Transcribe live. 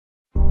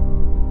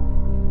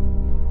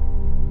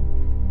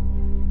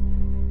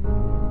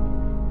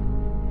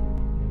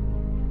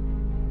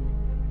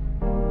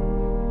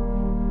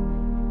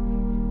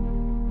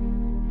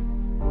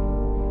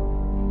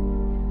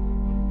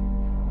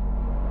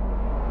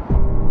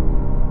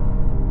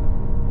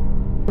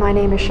My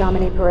name is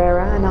Sharmini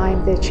Pereira and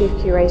I'm the Chief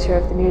Curator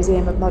of the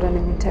Museum of Modern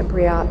and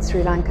Contemporary Art,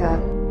 Sri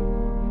Lanka.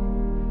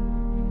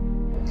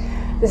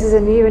 This is a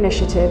new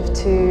initiative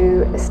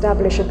to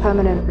establish a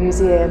permanent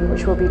museum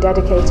which will be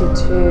dedicated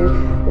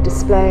to the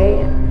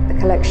display, the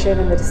collection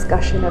and the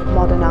discussion of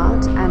modern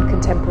art and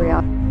contemporary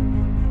art.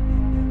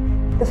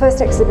 The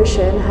first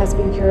exhibition has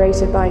been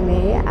curated by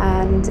me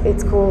and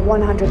it's called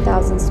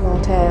 100,000 Small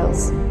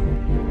Tales,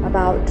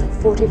 about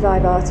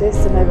 45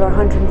 artists and over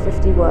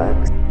 150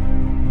 works.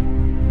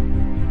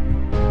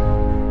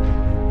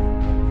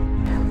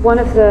 One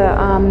of the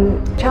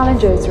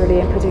challenges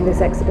really in putting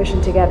this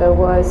exhibition together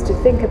was to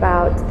think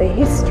about the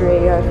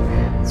history of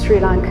Sri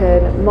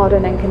Lankan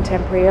modern and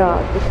contemporary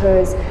art,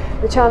 because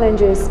the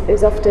challenge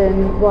is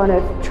often one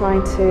of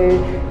trying to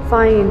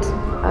find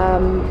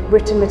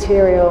written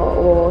material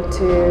or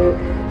to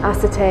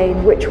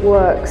ascertain which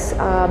works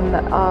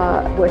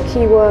were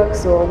key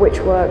works or which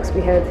works we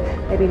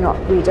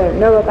don't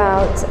know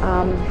about.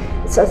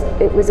 So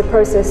it was a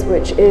process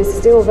which is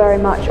still very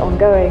much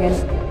ongoing,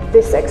 and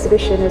this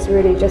exhibition is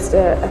really just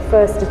a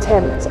first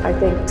attempt, I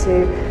think,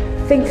 to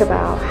think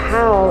about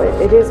how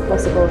it is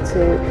possible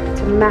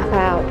to map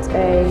out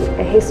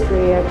a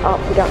history of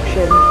art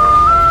production.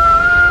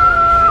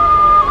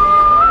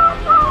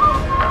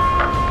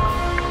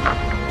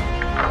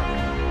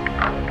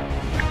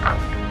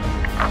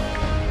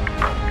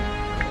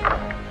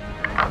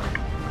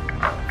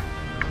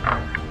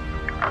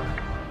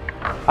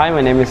 Hi,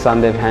 my name is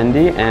Sandev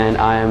and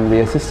I am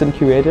the Assistant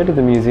Curator to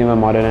the Museum of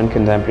Modern and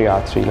Contemporary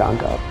Art, Sri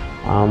Lanka.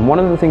 One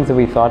of the things that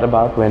we thought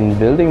about when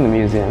building the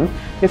museum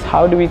is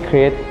how do we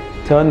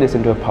turn this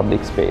into a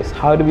public space?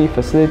 How do we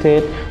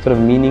facilitate sort of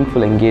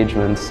meaningful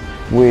engagements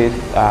with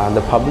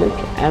the public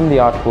and the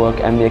artwork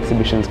and the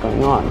exhibitions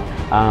going on?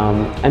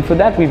 And for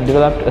that we've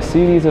developed a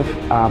series of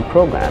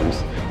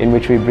programs in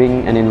which we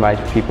bring and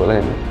invite people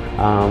in.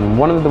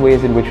 One of the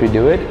ways in which we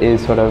do it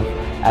is sort of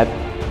at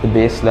the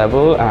base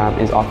level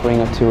is offering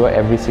a tour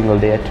every single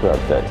day at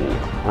 12:30.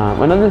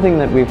 Another thing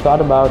that we've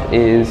thought about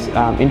is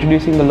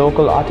introducing the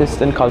local artists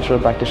and cultural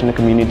practitioner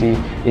community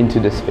into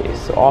this space.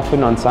 So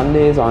often on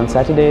Sundays or on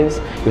Saturdays,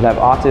 you'll have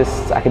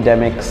artists,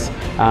 academics,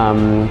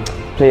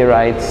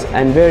 playwrights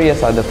and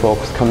various other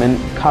folks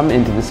come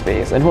into the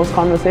space and host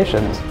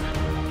conversations.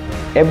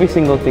 Every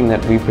single thing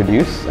that we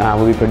produce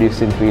will be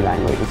produced in 3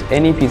 languages.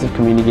 Any piece of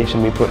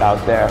communication we put out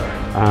there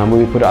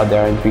will be put out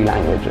there in 3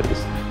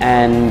 languages.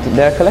 And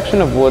there are a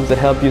collection of words that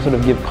help you sort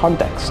of give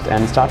context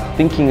and start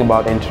thinking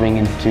about entering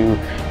into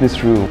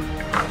this room.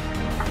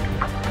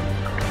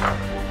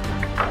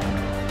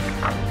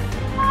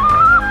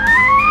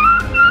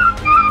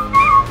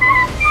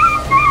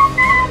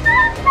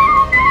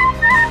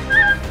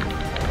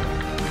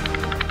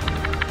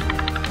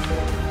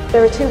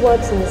 There are 2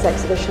 works in this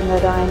exhibition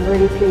that I'm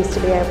really pleased to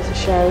be able to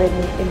share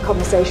in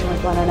conversation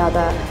with one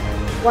another.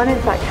 One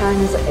in fact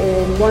hangs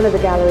in one of the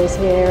galleries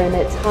here, and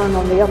it's hung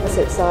on the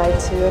opposite side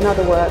to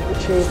another work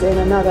which is in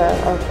another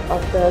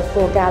of the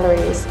 4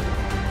 galleries.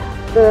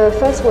 The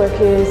first work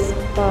is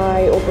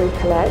by Aubrey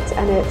Collette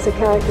and it's a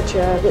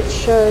caricature which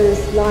shows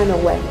Lionel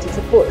Wendt. It's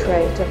a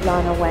portrait of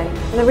Lionel Wendt.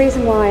 And the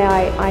reason why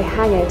I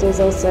hang it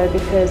is also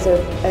because of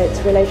its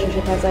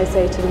relationship, as I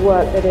say, to the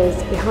work that is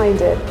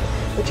behind it,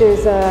 which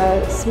is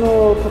a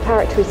small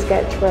preparatory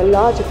sketch for a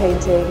larger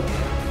painting.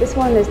 This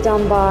one is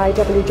done by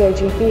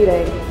W.J.G.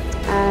 Beeling.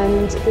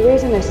 And the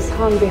reason it is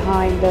hung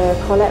behind the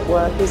Collette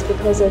work is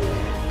because of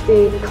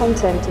the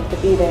content of the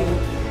Beeling.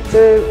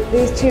 So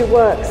these 2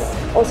 works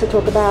also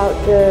talk about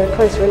the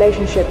close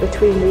relationship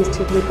between these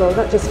 2 people,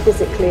 not just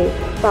physically,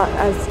 but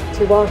as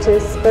 2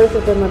 artists. Both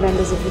of them are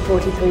members of the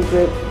 43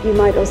 group. You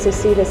might also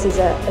see this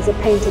as a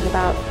painting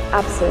about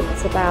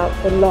absence, about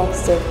the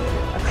loss of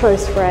a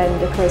close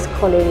friend, a close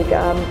colleague,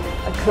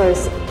 a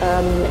close,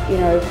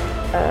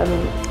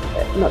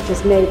 not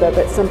just neighbour,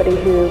 but somebody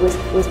who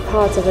was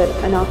part of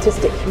an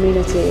artistic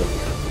community.